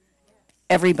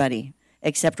 Everybody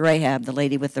except Rahab, the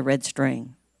lady with the red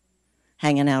string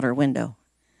hanging out her window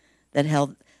that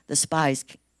held the spies'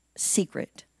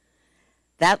 secret.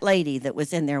 That lady that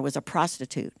was in there was a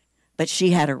prostitute, but she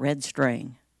had a red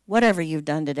string. Whatever you've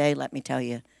done today, let me tell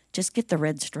you, just get the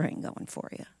red string going for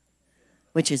you,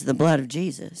 which is the blood of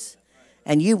Jesus,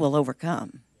 and you will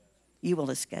overcome. You will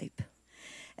escape.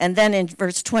 And then in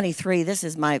verse 23, this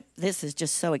is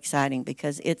just so exciting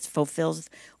because it fulfills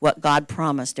what God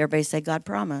promised. Everybody say God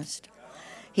promised.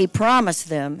 He promised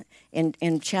them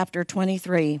in chapter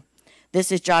 23.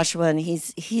 This is Joshua, and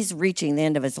he's reaching the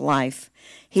end of his life.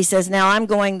 He says, now I'm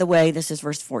going the way, this is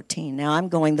verse 14, now I'm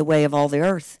going the way of all the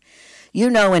earth. You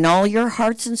know in all your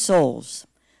hearts and souls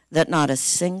that not a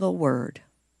single word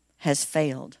has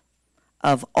failed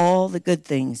of all the good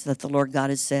things that the Lord God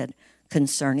has said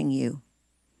concerning you.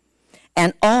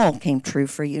 And all came true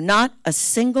for you. Not a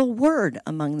single word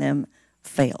among them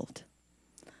failed.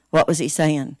 What was he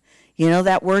saying? You know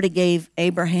that word he gave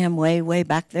Abraham way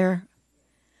back there?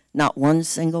 Not one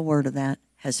single word of that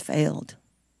has failed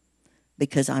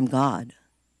because I'm God.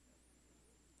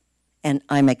 And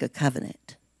I make a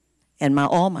covenant. And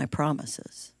all my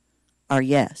promises are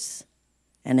yes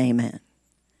and amen.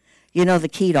 You know the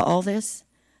key to all this?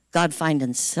 God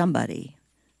finding somebody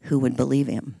who would believe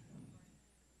him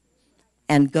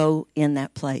and go in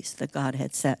that place that God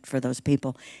had set for those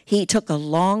people. He took a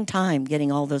long time getting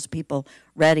all those people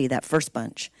ready, that first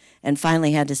bunch, and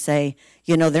finally had to say,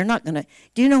 you know, they're not going to.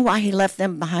 Do you know why he left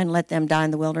them behind, let them die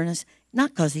in the wilderness?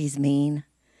 Not because he's mean,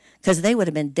 because they would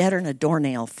have been deader than a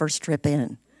doornail first trip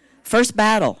in. First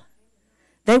battle.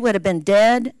 They would have been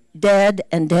dead,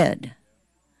 and dead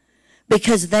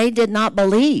because they did not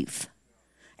believe.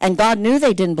 And God knew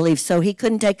they didn't believe, so he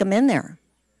couldn't take them in there.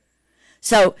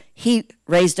 So he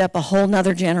raised up a whole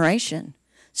nother generation,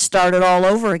 started all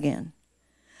over again.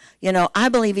 You know, I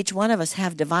believe each one of us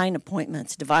have divine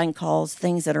appointments, divine calls,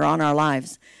 things that are on our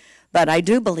lives. But I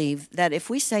do believe that if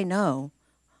we say no,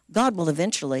 God will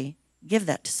eventually give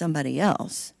that to somebody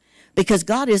else because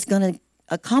God is going to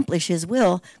accomplish his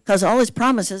will because all his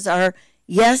promises are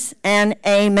yes and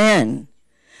amen.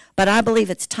 But I believe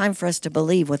it's time for us to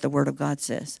believe what the Word of God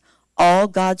says. All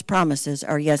God's promises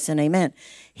are yes and amen.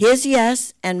 His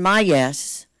yes and my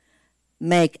yes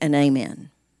make an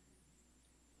amen.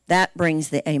 That brings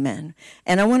the amen.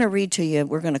 And I want to read to you,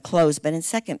 we're going to close, but in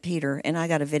 2 Peter, and I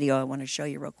got a video I want to show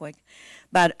you real quick.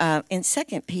 But in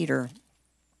 2 Peter,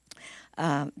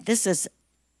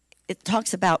 it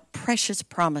talks about precious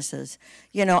promises.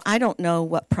 You know, I don't know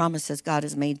what promises God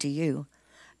has made to you,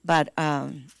 but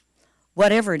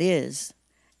whatever it is,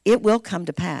 it will come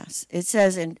to pass. It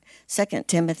says in 2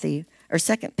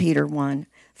 Peter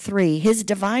 1:3, his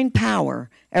divine power,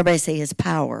 everybody say his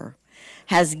power,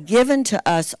 has given to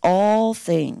us all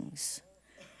things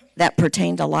that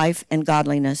pertain to life and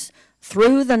godliness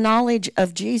through the knowledge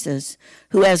of Jesus,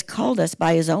 who has called us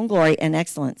by his own glory and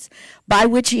excellence, by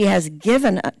which he has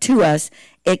given to us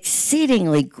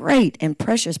exceedingly great and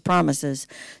precious promises,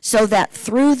 so that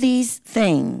through these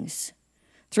things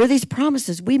Through these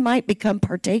promises, we might become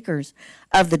partakers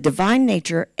of the divine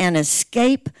nature and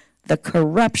escape the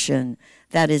corruption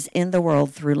that is in the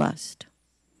world through lust.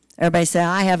 Everybody say,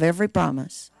 I have every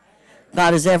promise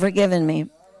God has ever given me.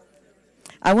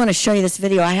 I want to show you this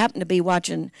video. I happened to be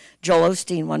watching Joel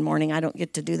Osteen one morning. I don't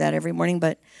get to do that every morning,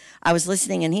 but I was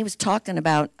listening, and he was talking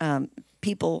about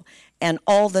people and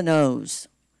all the no's.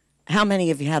 How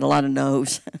many of you had a lot of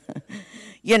no's?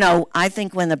 You know, I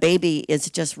think when the baby is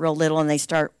just real little and they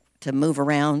start to move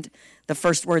around, the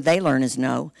first word they learn is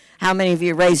no. How many of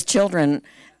you raised children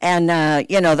and,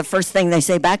 the first thing they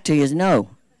say back to you is no?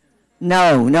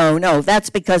 No, no, no. That's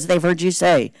because they've heard you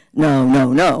say no,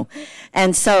 no, no.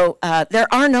 And so there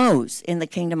are no's in the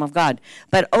kingdom of God.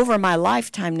 But over my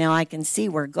lifetime now, I can see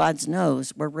where God's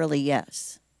no's were really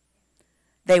yes.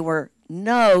 They were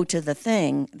no to the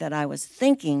thing that I was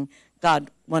thinking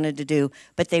God wanted to do,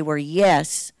 but they were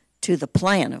yes to the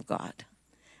plan of God.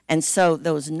 And so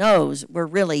those no's were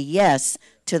really yes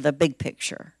to the big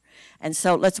picture. And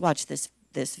so let's watch this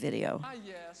video.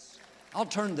 Yes, I'll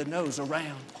turn the no's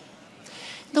around.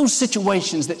 Those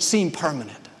situations that seem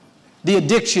permanent, the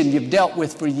addiction you've dealt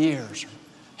with for years,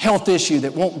 health issue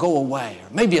that won't go away,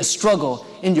 or maybe a struggle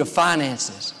in your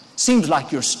finances, seems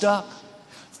like you're stuck.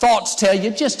 Thoughts tell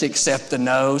you, just accept the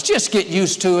no's, just get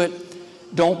used to it.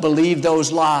 Don't believe those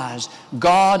lies.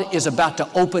 God is about to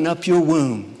open up your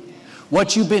womb.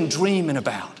 What you've been dreaming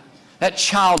about, that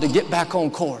child to get back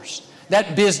on course,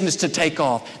 that business to take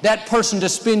off, that person to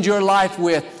spend your life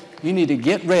with, you need to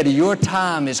get ready. Your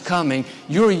time is coming.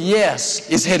 Your yes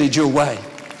is headed your way.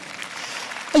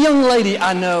 A young lady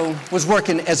I know was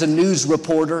working as a news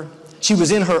reporter. She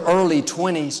was in her early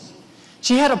 20s.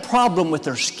 She had a problem with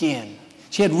her skin.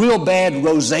 She had real bad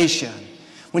rosacea.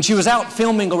 When she was out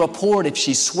filming a report, if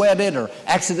she sweated or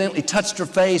accidentally touched her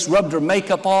face, rubbed her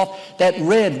makeup off, that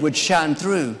red would shine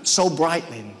through so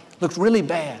brightly and looked really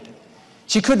bad.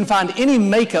 She couldn't find any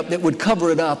makeup that would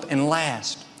cover it up and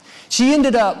last. She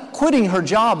ended up quitting her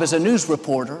job as a news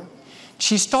reporter.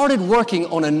 She started working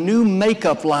on a new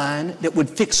makeup line that would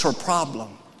fix her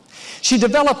problem. She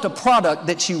developed a product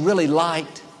that she really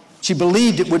liked. She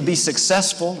believed it would be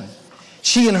successful.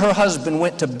 She and her husband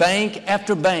went to bank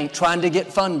after bank trying to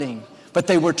get funding, but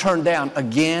they were turned down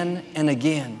again and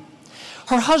again.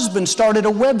 Her husband started a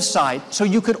website so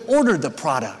you could order the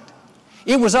product.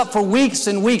 It was up for weeks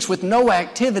and weeks with no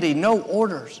activity, no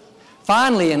orders.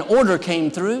 Finally, an order came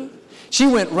through. She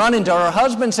went running to her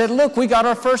husband and said, "Look, we got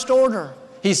our first order."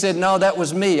 He said, "No, that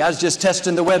was me. I was just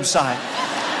testing the website."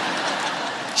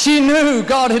 She knew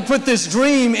God had put this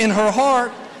dream in her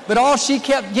heart, but all she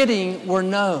kept getting were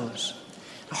no's.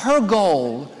 Her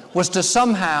goal was to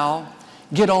somehow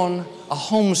get on a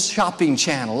home shopping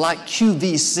channel like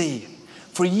QVC.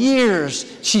 For years,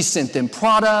 she sent them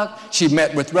product. She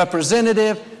met with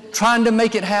representatives, trying to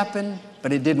make it happen,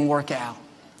 but it didn't work out.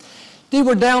 They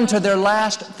were down to their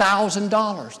last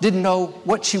 $1,000, didn't know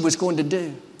what she was going to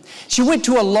do. She went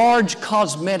to a large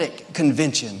cosmetic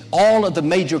convention. All of the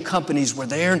major companies were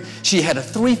there, and she had a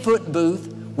 3-foot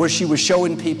booth where she was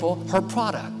showing people her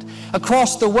product.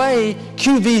 Across the way,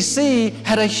 QVC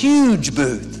had a huge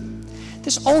booth.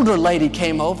 This older lady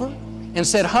came over and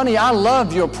said, "Honey, I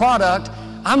love your product.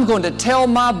 I'm going to tell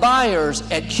my buyers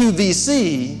at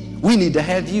QVC, we need to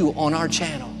have you on our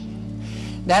channel."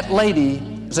 That lady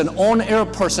was an on-air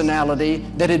personality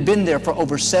that had been there for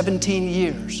over 17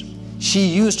 years. She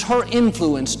used her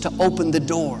influence to open the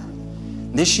door.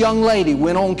 This young lady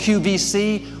went on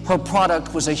QVC. Her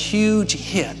product was a huge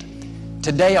hit.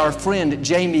 Today, our friend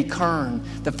Jamie Kern,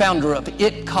 the founder of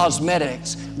IT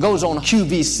Cosmetics, goes on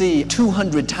QVC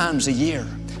 200 times a year.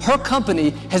 Her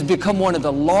company has become one of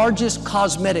the largest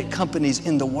cosmetic companies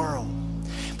in the world.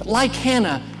 But like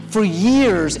Hannah, for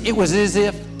years, it was as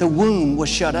if the womb was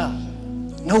shut up.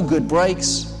 No good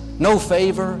breaks, no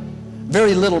favor,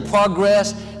 very little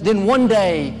progress. Then one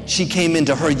day, she came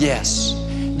into her yes.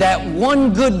 That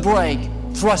one good break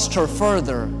thrust her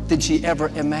further than she ever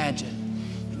imagined.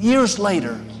 Years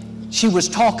later, she was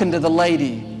talking to the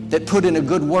lady that put in a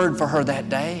good word for her that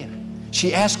day.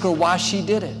 She asked her why she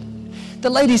did it. The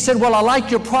lady said, "Well, I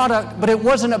like your product, but it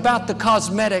wasn't about the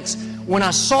cosmetics. When I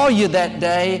saw you that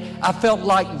day, I felt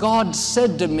like God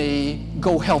said to me,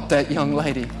 go help that young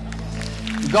lady."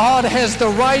 God has the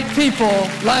right people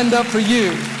lined up for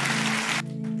you.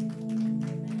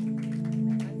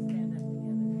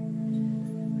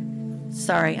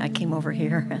 Sorry, I came over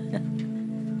here.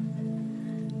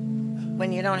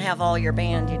 When you don't have all your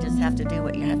band, you just have to do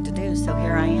what you have to do. So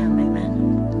here I am,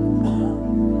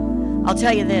 amen. I'll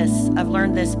tell you this, I've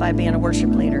learned this by being a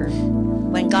worship leader.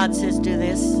 When God says do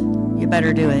this, you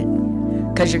better do it,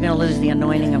 because you're going to lose the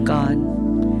anointing of God.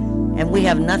 And we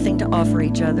have nothing to offer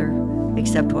each other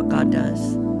except what God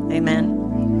does.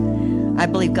 Amen. I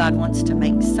believe God wants to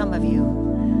make some of you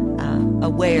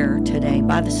aware today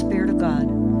by the Spirit of God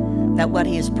that what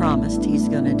He has promised He's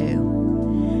going to do.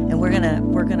 And we're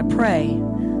gonna pray,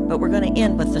 but we're going to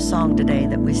end with the song today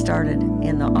that we started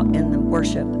in the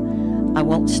worship. I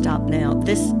won't stop now.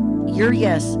 Your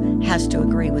yes has to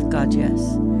agree with God's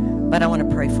yes. But I want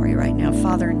to pray for you right now.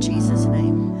 Father, in Jesus'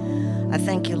 name, I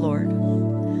thank you, Lord.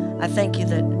 I thank you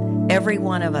that every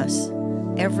one of us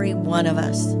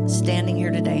standing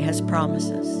here today has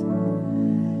promises.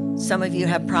 Some of you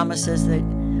have promises that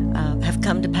have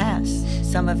come to pass.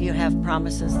 Some of you have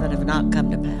promises that have not come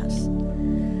to pass.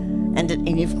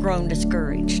 And you've grown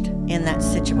discouraged in that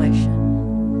situation.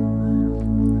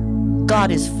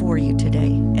 God is for you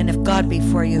today. And if God be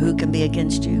for you, who can be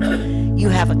against you? You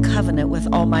have a covenant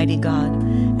with Almighty God.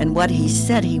 And what He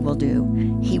said He will do,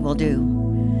 He will do.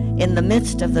 In the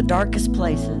midst of the darkest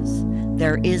places,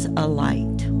 there is a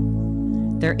light.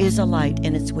 There is a light,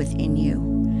 and it's within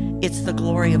you. It's the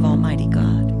glory of Almighty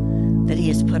God that He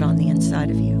has put on the inside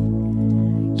of you.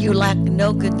 You lack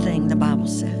no good thing, the Bible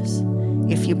says,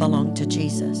 if you belong to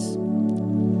Jesus.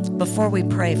 Before we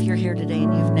pray, if you're here today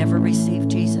and you've never received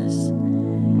Jesus,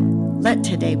 let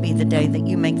today be the day that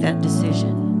you make that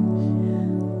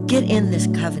decision. Get in this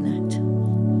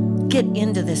covenant. Get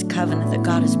into this covenant that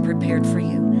God has prepared for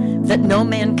you, that no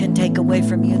man can take away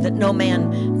from you, that no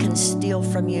man can steal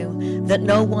from you, that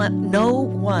no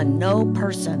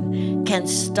person can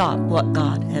stop what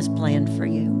God has planned for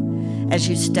you as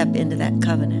you step into that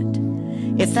covenant.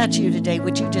 If that's you today,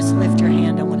 would you just lift your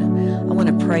hand? I want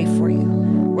to pray for you.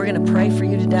 We're going to pray for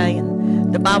you today.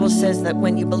 And the Bible says that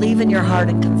when you believe in your heart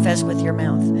and confess with your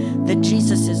mouth that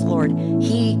Jesus is Lord,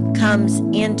 He comes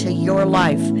into your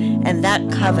life, and that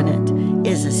covenant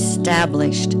is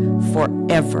established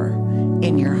forever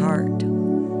in your heart.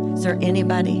 Is there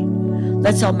anybody?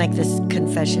 Let's all make this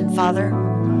confession. Father,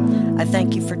 I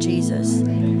thank you for Jesus.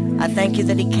 I thank you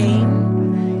that He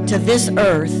came to this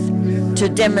earth to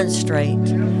demonstrate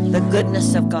the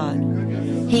goodness of God.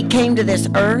 He came to this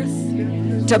earth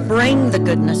to bring the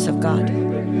goodness of God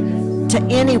to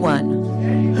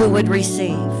anyone who would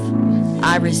receive.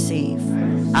 I receive.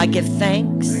 I give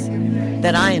thanks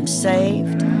that I am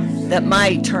saved, that my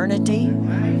eternity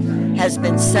has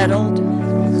been settled.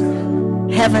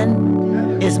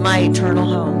 Heaven is my eternal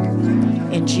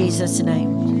home. In Jesus'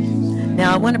 name.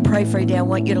 Now I want to pray for you today. I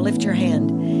want you to lift your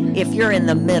hand if you're in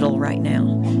the middle right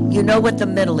now. You know what the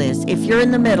middle is. If you're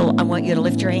in the middle, I want you to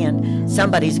lift your hand.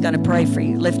 Somebody's going to pray for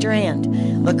you. Lift your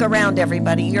hand. Look around,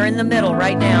 everybody. You're in the middle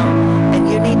right now, and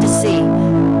you need to see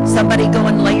somebody go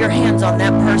and lay your hands on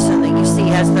that person that you see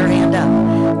has their hand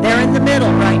up. They're in the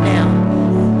middle right now,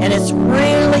 and it's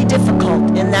really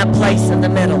difficult in that place in the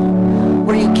middle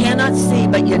where you cannot see,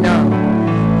 but you know.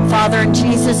 Father, in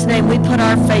Jesus' name, we put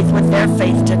our faith with their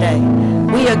faith today.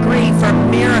 We agree for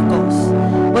miracles.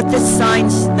 What this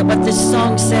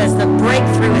song says, the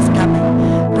breakthrough is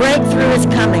coming. Breakthrough is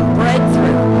coming.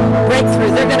 Breakthrough.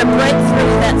 Breakthrough. They're going to break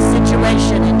through that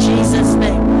situation in Jesus'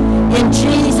 name. In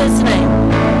Jesus' name.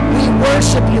 We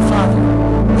worship you, Father.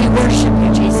 We worship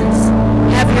you, Jesus.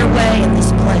 Have your way in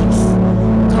this place.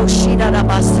 If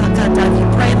you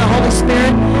pray in the Holy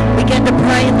Spirit, begin to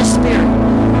pray in the Spirit.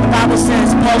 The Bible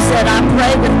says, Paul said, I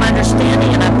pray with my understanding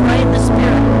and I pray in the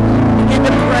Spirit. Begin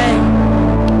to pray.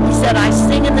 He said, I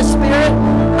sing in the Spirit,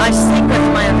 I sing with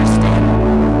my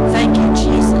understanding. Thank you,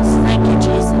 Jesus. Thank you,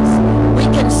 Jesus. We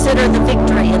consider the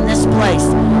victory in this place.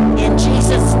 In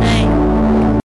Jesus'